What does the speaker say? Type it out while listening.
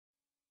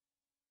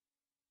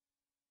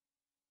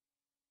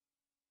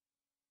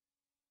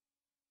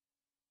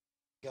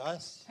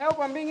Guys. Help,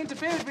 I'm being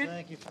interfered with.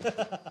 Thank you.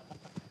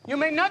 You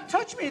may not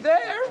touch me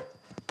there.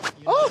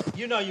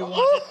 You know you want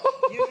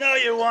it. You know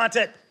you want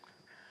it.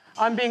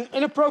 I'm being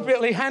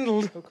inappropriately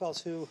handled. Who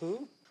calls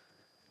who?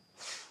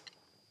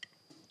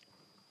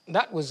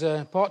 That was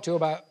part 2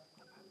 about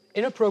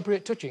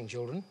inappropriate touching,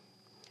 children.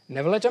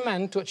 Never let a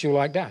man touch you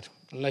like that,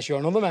 unless you're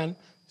another man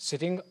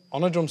sitting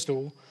on a drum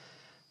stool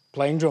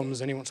playing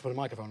drums and he wants to put a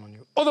microphone on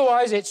you.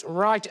 Otherwise, it's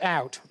right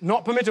out.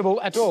 Not permittable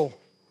at all.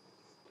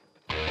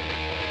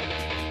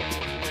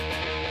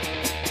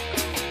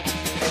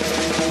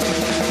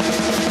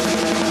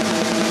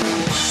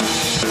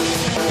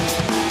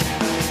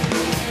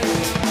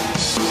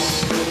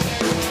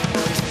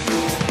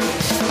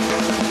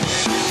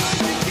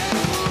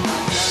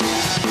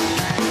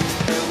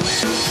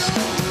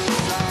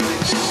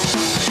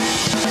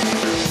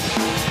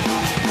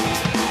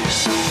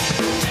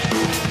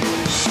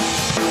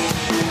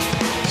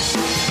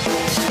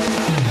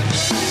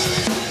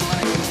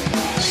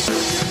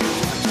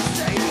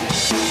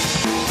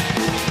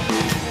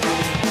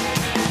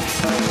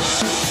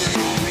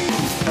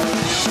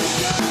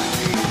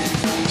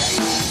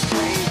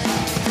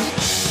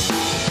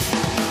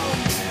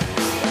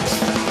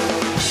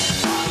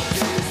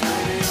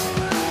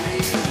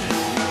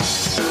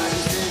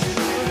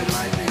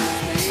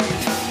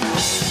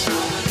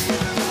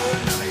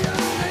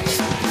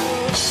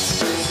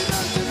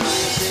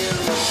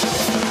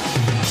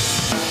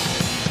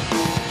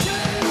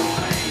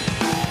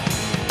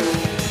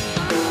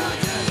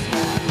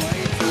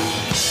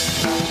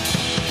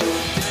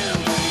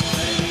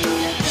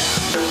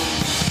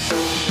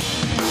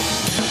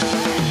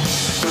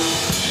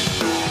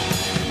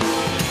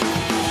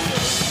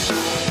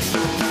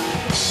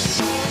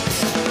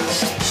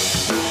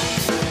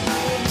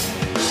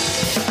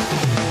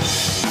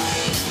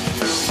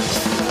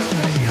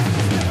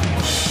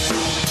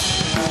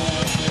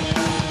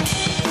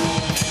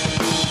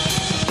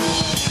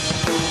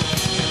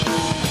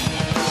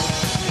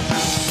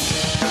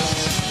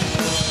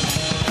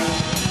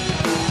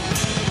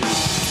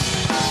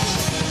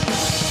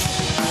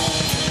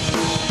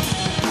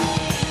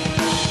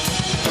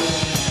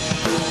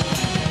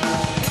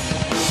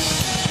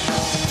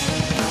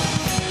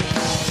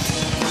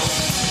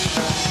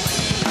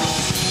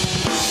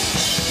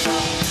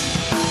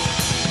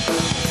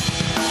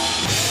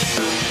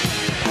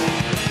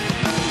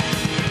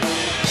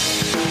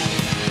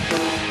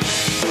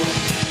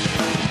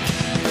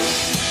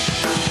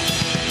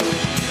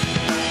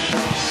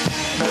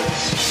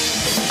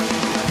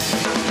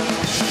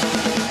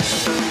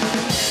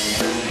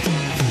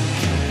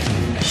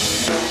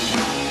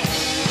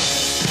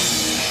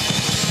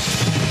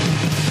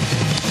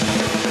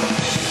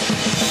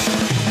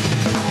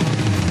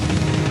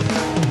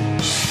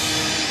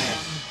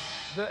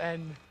 The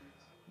end.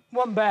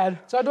 Wasn't bad.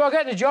 So do I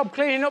get the job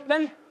cleaning up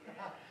then?